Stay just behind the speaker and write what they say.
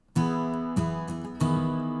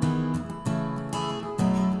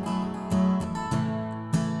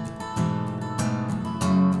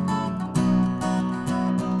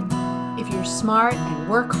smart and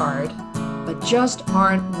work hard, but just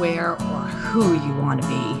aren't where or who you want to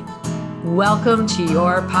be. Welcome to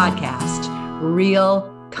your podcast, Real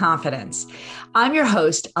Confidence. I'm your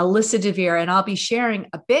host, Alyssa DeVere, and I'll be sharing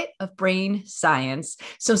a bit of brain science,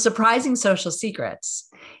 some surprising social secrets,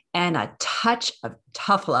 and a touch of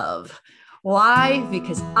tough love. Why?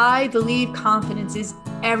 Because I believe confidence is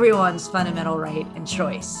everyone's fundamental right and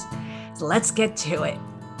choice. So let's get to it.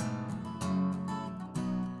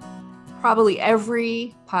 Probably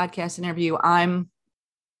every podcast interview I'm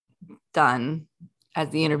done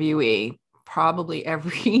as the interviewee, probably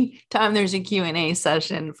every time there's a Q&A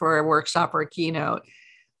session for a workshop or a keynote,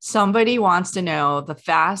 somebody wants to know the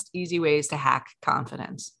fast, easy ways to hack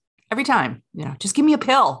confidence. Every time, just give me a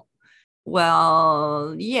pill.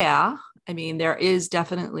 Well, yeah, there is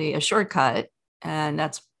definitely a shortcut, and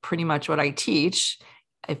that's pretty much what I teach.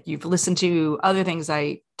 If you've listened to other things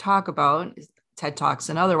I talk about, TED Talks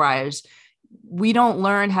and otherwise, we don't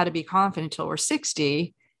learn how to be confident until we're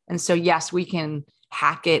 60. And so, yes, we can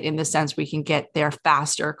hack it in the sense we can get there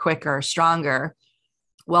faster, quicker, stronger,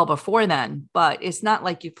 well before then. But it's not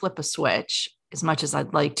like you flip a switch as much as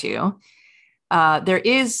I'd like to. There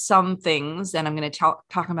is some things, and I'm going to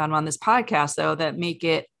talk about them on this podcast, though, that make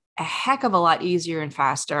it a heck of a lot easier and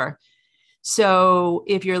faster. So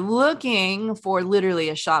if you're looking for literally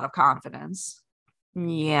a shot of confidence,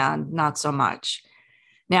 yeah, not so much.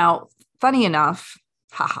 Now, funny enough,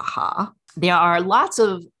 there are lots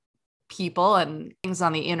of people and things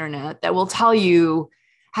on the internet that will tell you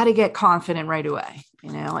how to get confident right away,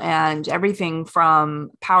 and everything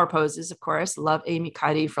from power poses, of course. Love Amy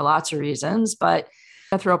Cuddy for lots of reasons, but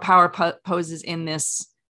I throw power poses in this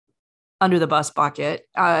under the bus bucket.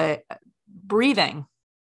 Breathing,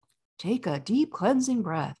 take a deep cleansing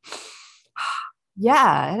breath.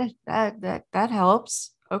 Yeah, that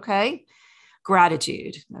helps. Okay.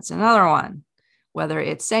 Gratitude. That's another one. Whether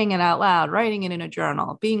it's saying it out loud, writing it in a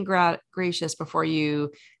journal, being gracious before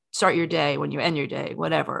you start your day, when you end your day,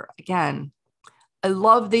 whatever. Again, I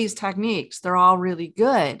love these techniques. They're all really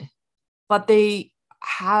good, but they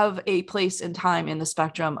have a place and time in the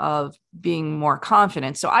spectrum of being more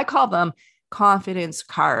confident. So I call them confidence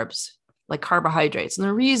carbs, like carbohydrates. And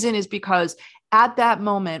the reason is because at that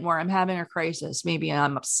moment where I'm having a crisis, maybe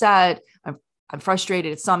I'm upset, I'm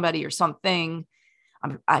frustrated at somebody or something,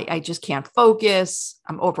 I just can't focus,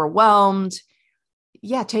 I'm overwhelmed.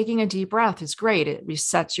 Yeah, taking a deep breath is great. It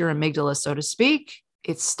resets your amygdala, so to speak.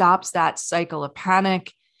 It stops that cycle of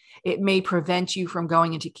panic. It may prevent you from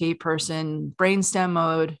going into cave person brainstem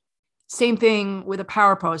mode. Same thing with a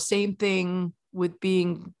power pose. Same thing with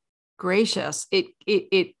being gracious.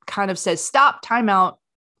 It kind of says, stop, time out,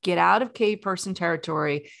 get out of cave person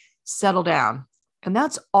territory, settle down. And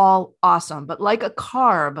that's all awesome. But like a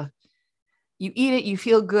carb, you eat it, you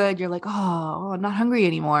feel good. You're like, oh, I'm not hungry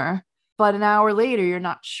anymore. But an hour later, you're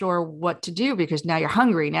not sure what to do because now you're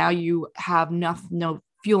hungry. Now you have no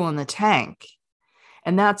fuel in the tank.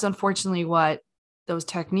 And that's unfortunately what those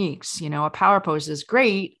techniques, a power pose is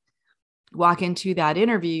great. Walk into that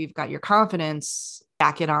interview, you've got your confidence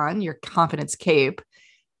jacket on, your confidence cape.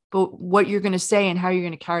 But what you're going to say and how you're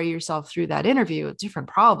going to carry yourself through that interview, a different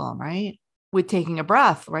problem, right? With taking a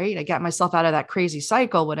breath, right? I got myself out of that crazy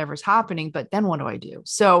cycle, whatever's happening, but then what do I do?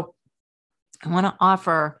 So I want to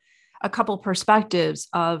offer a couple perspectives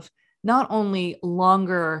of not only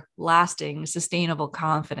longer lasting, sustainable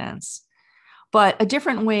confidence, but a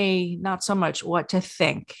different way, not so much what to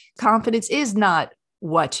think. Confidence is not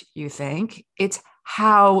what you think, it's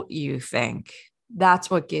how you think. That's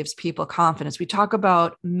what gives people confidence. We talk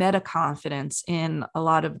about meta-confidence in a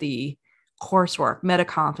lot of the coursework,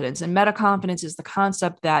 meta-confidence. And meta-confidence is the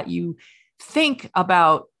concept that you think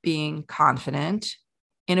about being confident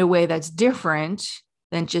in a way that's different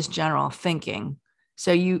than just general thinking.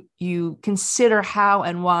 So you consider how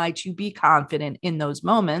and why to be confident in those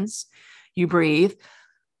moments. You breathe.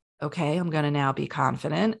 Okay, I'm going to now be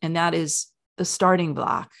confident. And that is the starting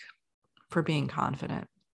block for being confident.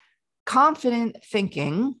 Confident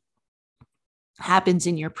thinking happens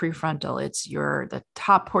in your prefrontal. It's the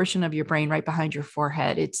top portion of your brain right behind your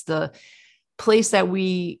forehead. It's the place that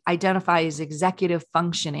we identify as executive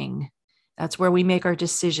functioning. That's where we make our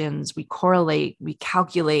decisions. We correlate, we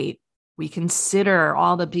calculate, we consider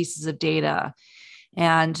all the pieces of data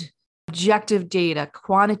and objective data,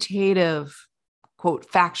 quantitative, quote,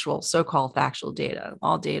 factual, so-called factual data.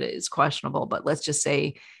 All data is questionable, but let's just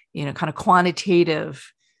say, kind of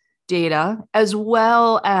quantitative data, as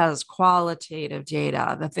well as qualitative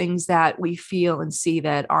data, the things that we feel and see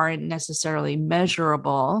that aren't necessarily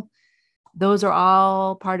measurable. Those are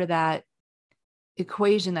all part of that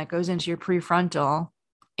equation that goes into your prefrontal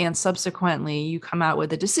And subsequently, you come out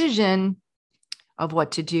with a decision of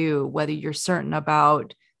what to do, whether you're certain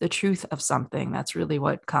about the truth of something. That's really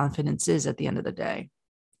what confidence is at the end of the day.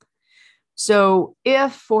 So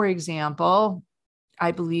if, for example,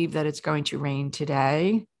 I believe that it's going to rain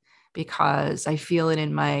today because I feel it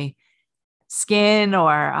in my skin,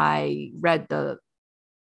 or I read the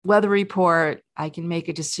weather report, I can make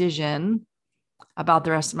a decision about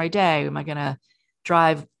the rest of my day. Am I going to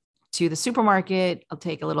drive to the supermarket? I'll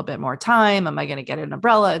take a little bit more time. Am I going to get an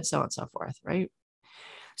umbrella? And so on and so forth, right?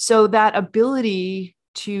 So that ability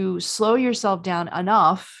to slow yourself down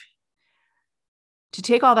enough to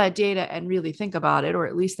take all that data and really think about it, or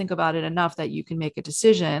at least think about it enough that you can make a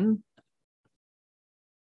decision.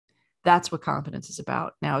 That's what confidence is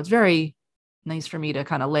about. Now, it's very nice for me to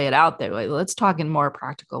kind of lay it out that way. Let's talk in more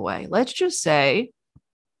practical way. Let's just say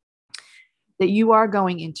that you are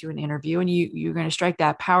going into an interview and you're going to strike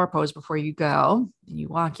that power pose before you go. And you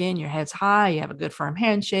walk in, your head's high, you have a good firm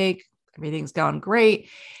handshake, everything's going great.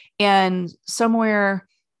 And somewhere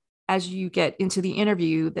as you get into the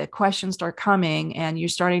interview, the questions start coming and you're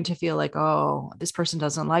starting to feel like, oh, this person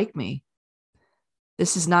doesn't like me.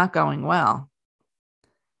 This is not going well.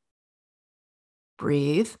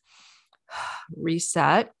 Breathe,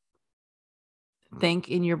 reset, think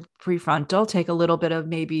in your prefrontal, take a little bit of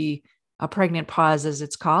maybe a pregnant pause, as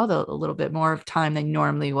it's called, a little bit more of time than you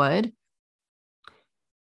normally would.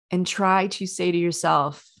 And try to say to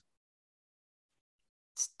yourself,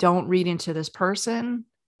 don't read into this person.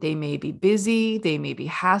 They may be busy. They may be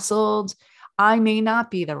hassled. I may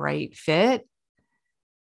not be the right fit,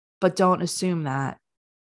 but don't assume that.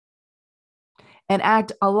 And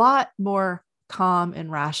act a lot more calm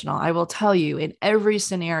and rational. I will tell you, in every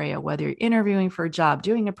scenario, whether you're interviewing for a job,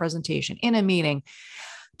 doing a presentation, in a meeting,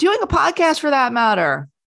 doing a podcast for that matter,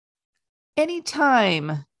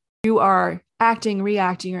 anytime you are acting,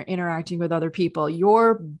 reacting, or interacting with other people,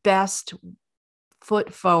 your best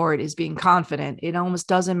foot forward is being confident. It almost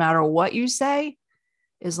doesn't matter what you say,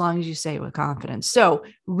 as long as you say it with confidence. So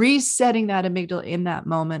resetting that amygdala in that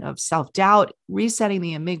moment of self-doubt, resetting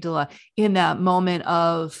the amygdala in that moment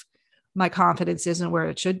of my confidence isn't where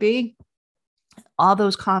it should be. All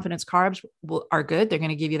those confidence carbs are good. They're going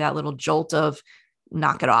to give you that little jolt of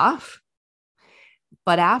knock it off.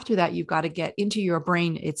 But after that, you've got to get into your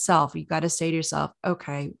brain itself. You've got to say to yourself,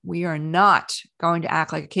 okay, we are not going to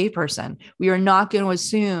act like a cave person. We are not going to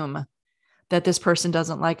assume that this person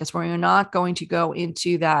doesn't like us. We're not going to go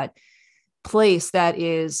into that place that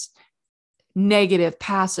is negative,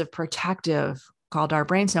 passive, protective, called our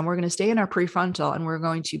brainstem. We're going to stay in our prefrontal and we're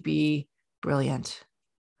going to be brilliant.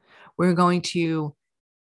 We're going to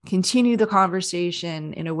continue the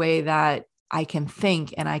conversation in a way that I can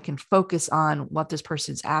think and I can focus on what this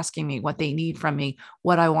person's asking me, what they need from me,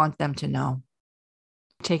 what I want them to know.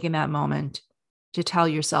 Taking that moment to tell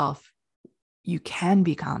yourself, you can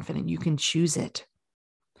be confident, you can choose it.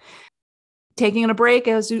 Taking a break,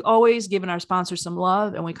 as always, giving our sponsors some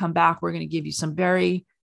love. And we come back, we're going to give you some very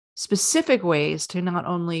specific ways to not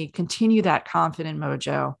only continue that confident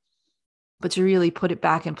mojo, but to really put it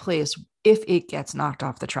back in place if it gets knocked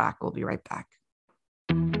off the track. We'll be right back.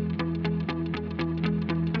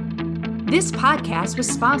 This podcast was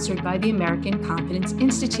sponsored by the American Confidence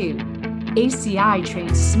Institute. ACI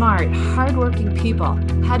trains smart, hardworking people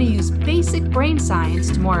how to use basic brain science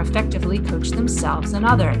to more effectively coach themselves and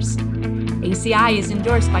others. ACI is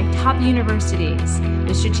endorsed by top universities,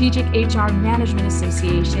 the Strategic HR Management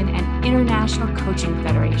Association, and International Coaching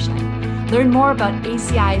Federation. Learn more about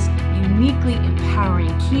ACI's uniquely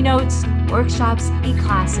empowering keynotes, workshops,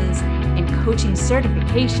 e-classes, and coaching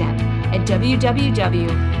certification at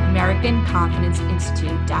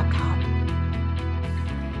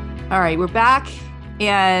www.americanconfidenceinstitute.com. All right, we're back.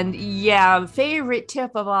 And yeah, favorite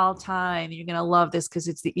tip of all time. You're going to love this because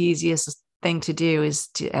it's the easiest thing to do is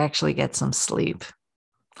to actually get some sleep.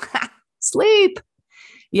 Sleep.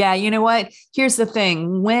 Yeah, you know what? Here's the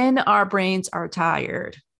thing. When our brains are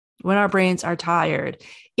tired,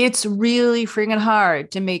 it's really freaking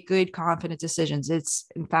hard to make good, confident decisions. It's,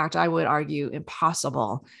 in fact, I would argue,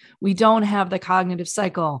 impossible. We don't have the cognitive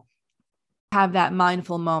cycle, have that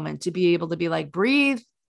mindful moment to be able to be like, breathe,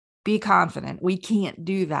 be confident. We can't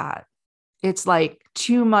do that. It's like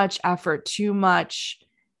too much effort, too much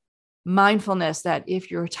mindfulness that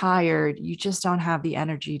if you're tired, you just don't have the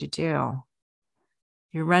energy to do.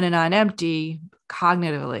 You're running on empty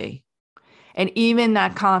cognitively. And even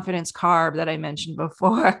that confidence carb that I mentioned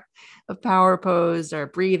before, a power pose or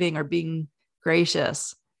breathing or being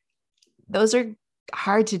gracious, those are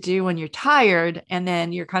hard to do when you're tired. And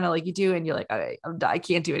then you're kind of like, you do, and you're like, I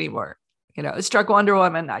can't do anymore. You know, it struck Wonder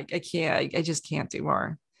Woman. I just can't do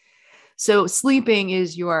more. So sleeping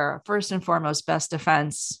is your first and foremost best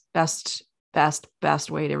defense, best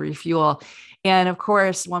way to refuel. And of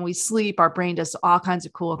course, when we sleep, our brain does all kinds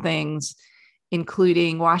of cool things,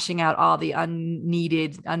 including washing out all the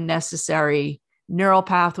unneeded, unnecessary neural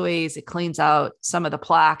pathways. It cleans out some of the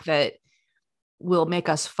plaque that will make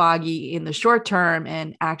us foggy in the short term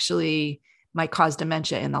and actually might cause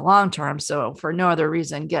dementia in the long term. So for no other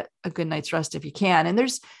reason, get a good night's rest if you can. And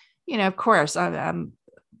there's, of course, I'm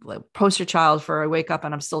poster child for I wake up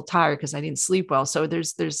and I'm still tired because I didn't sleep well. So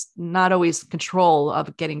there's not always control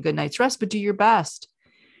of getting good night's rest, but do your best.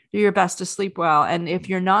 Do your best to sleep well. And if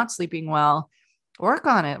you're not sleeping well, work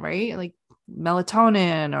on it, right? Like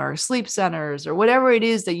melatonin or sleep centers or whatever it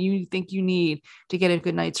is that you think you need to get a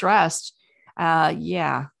good night's rest.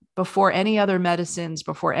 Before any other medicines,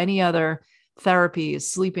 before any other therapies,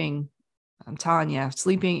 sleeping, I'm telling you,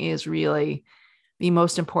 sleeping is really the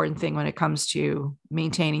most important thing when it comes to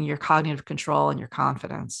maintaining your cognitive control and your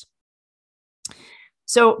confidence.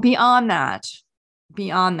 So beyond that,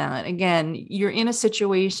 again, you're in a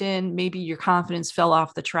situation, maybe your confidence fell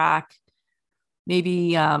off the track.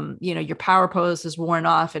 Maybe, your power pose is worn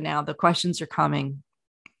off and now the questions are coming.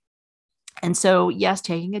 And so, yes,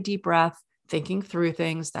 taking a deep breath, thinking through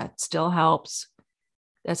things, that still helps.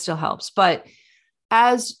 But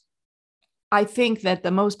as I think that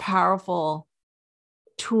the most powerful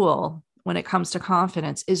tool when it comes to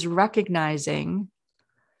confidence is recognizing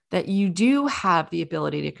that you do have the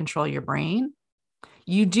ability to control your brain.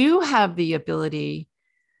 You do have the ability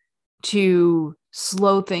to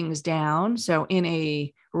slow things down. So in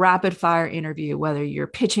a rapid fire interview, whether you're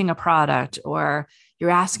pitching a product or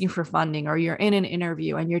you're asking for funding or you're in an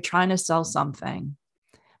interview and you're trying to sell something,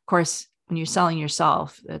 of course, when you're selling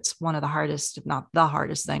yourself, it's one of the hardest, if not the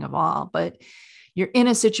hardest thing of all. But you're in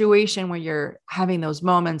a situation where you're having those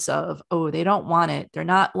moments of, oh, they don't want it. They're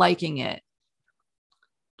not liking it.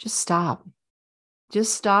 Just stop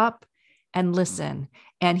and listen.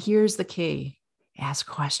 And here's the key: ask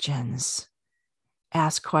questions.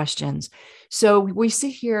 So we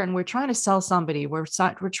sit here and we're trying to sell somebody. We're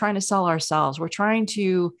trying to sell ourselves. We're trying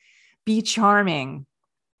to be charming.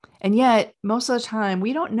 And yet most of the time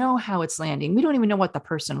we don't know how it's landing. We don't even know what the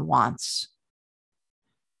person wants.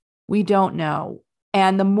 We don't know.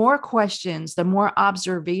 And the more questions, the more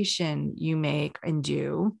observation you make and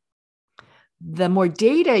do, the more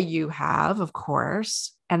data you have, of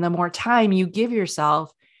course, and the more time you give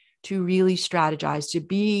yourself to really strategize, to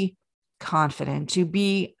be confident, to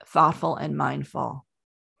be thoughtful and mindful.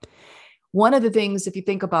 One of the things, if you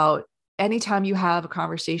think about anytime you have a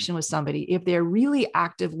conversation with somebody, if they're really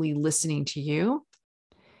actively listening to you,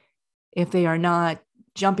 if they are not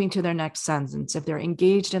jumping to their next sentence, if they're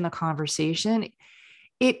engaged in the conversation,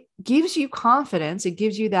 it gives you confidence. It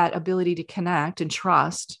gives you that ability to connect and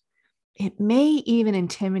trust. It may even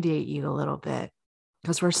intimidate you a little bit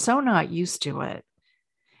because we're so not used to it.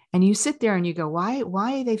 And you sit there and you go, why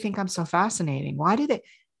do they think I'm so fascinating? Why do they?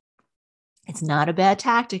 It's not a bad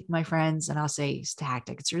tactic, my friends. And I'll say it's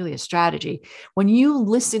tactic. It's really a strategy. When you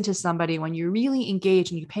listen to somebody, when you're really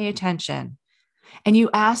engaged and you pay attention and you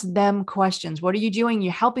ask them questions, what are you doing?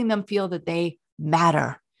 You're helping them feel that they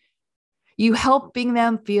matter. You helping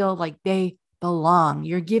them feel like they belong.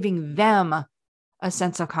 You're giving them a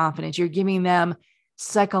sense of confidence. You're giving them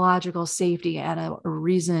psychological safety and a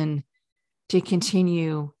reason to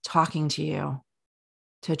continue talking to you,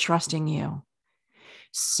 to trusting you.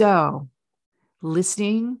 So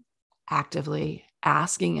listening actively,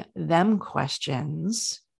 asking them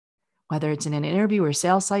questions, whether it's in an interview or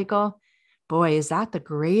sales cycle, boy, is that the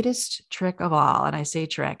greatest trick of all. And I say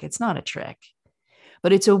trick, it's not a trick,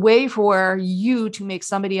 but it's a way for you to make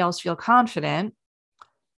somebody else feel confident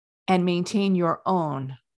and maintain your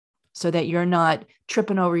own, so that you're not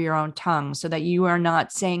tripping over your own tongue, so that you are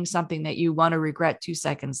not saying something that you want to regret 2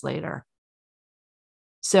 seconds later.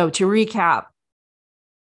 So to recap,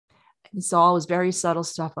 it's always very subtle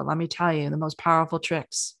stuff, but let me tell you, the most powerful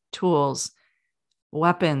tricks, tools,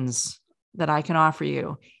 weapons that I can offer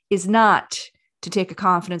you is not to take a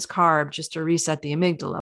confidence carb just to reset the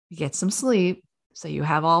amygdala. You get some sleep so you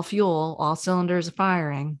have all fuel, all cylinders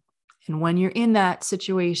firing. And when you're in that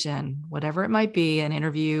situation, whatever it might be, an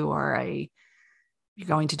interview or you're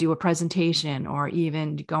going to do a presentation or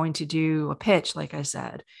even going to do a pitch, like I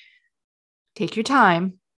said, take your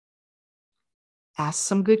time, ask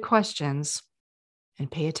some good questions,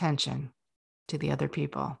 and pay attention to the other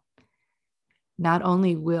people. Not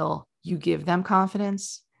only will you give them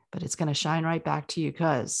confidence, but it's going to shine right back to you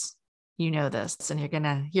because you know this and you're going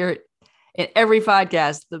to hear it in every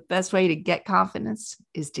podcast. The best way to get confidence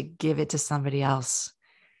is to give it to somebody else.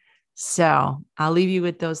 So I'll leave you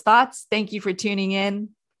with those thoughts. Thank you for tuning in.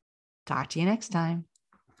 Talk to you next time.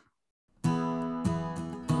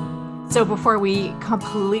 So before we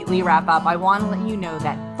completely wrap up, I want to let you know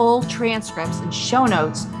that full transcripts and show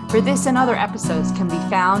notes for this and other episodes can be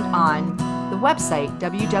found on the website,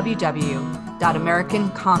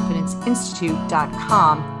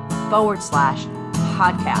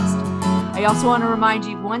 www.americanconfidenceinstitute.com/podcast. I also want to remind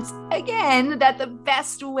you once again that the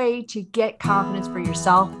best way to get confidence for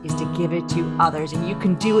yourself is to give it to others. And you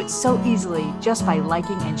can do it so easily just by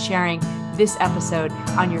liking and sharing this episode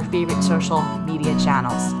on your favorite social media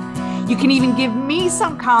channels. You can even give me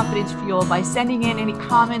some confidence fuel by sending in any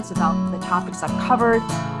comments about the topics I've covered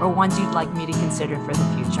or ones you'd like me to consider for the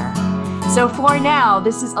future. So for now,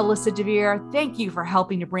 this is Alyssa DeVere. Thank you for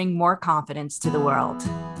helping to bring more confidence to the world.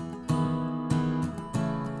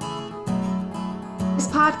 This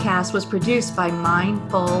podcast was produced by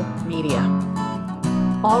Mindful Media.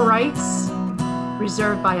 All rights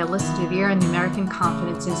reserved by Alyssa DeVere and the American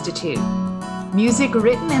Confidence Institute. Music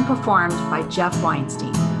written and performed by Jeff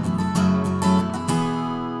Weinstein.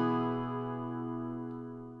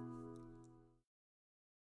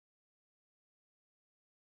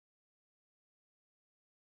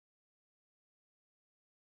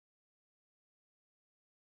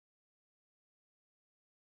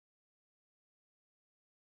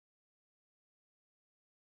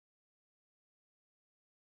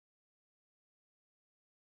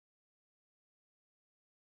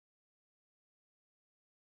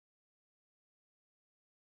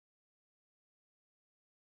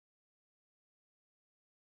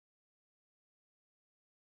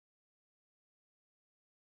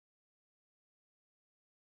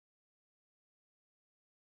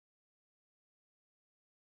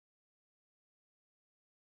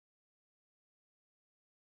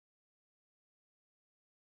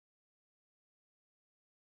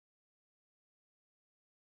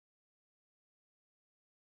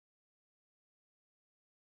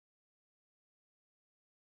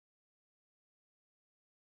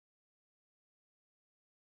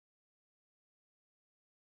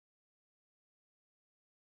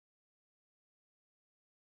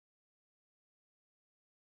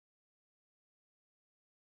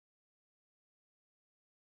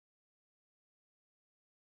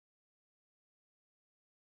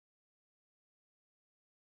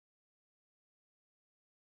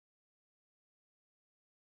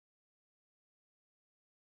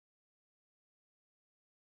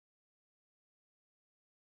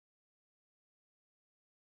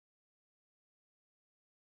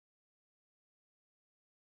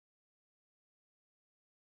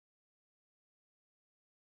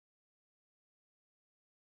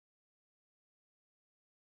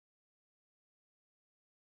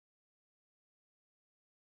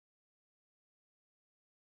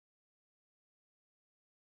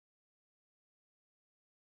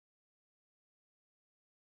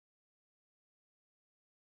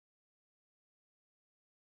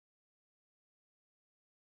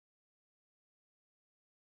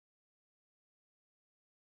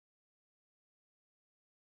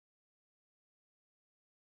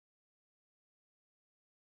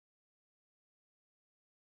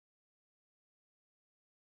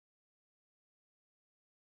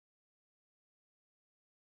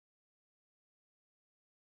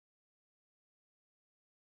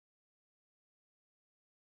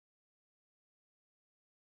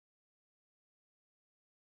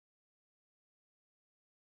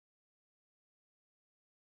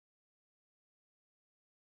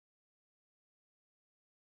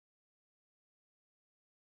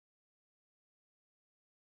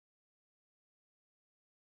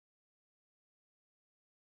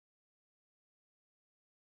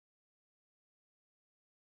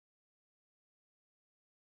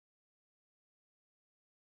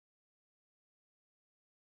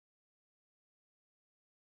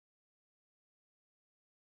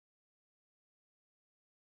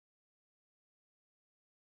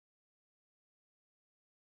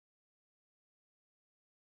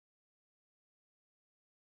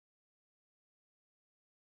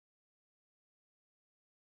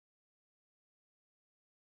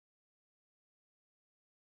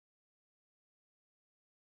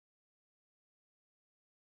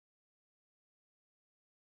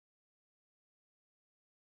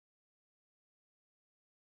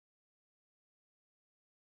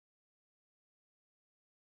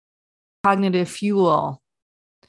 Cognitive fuel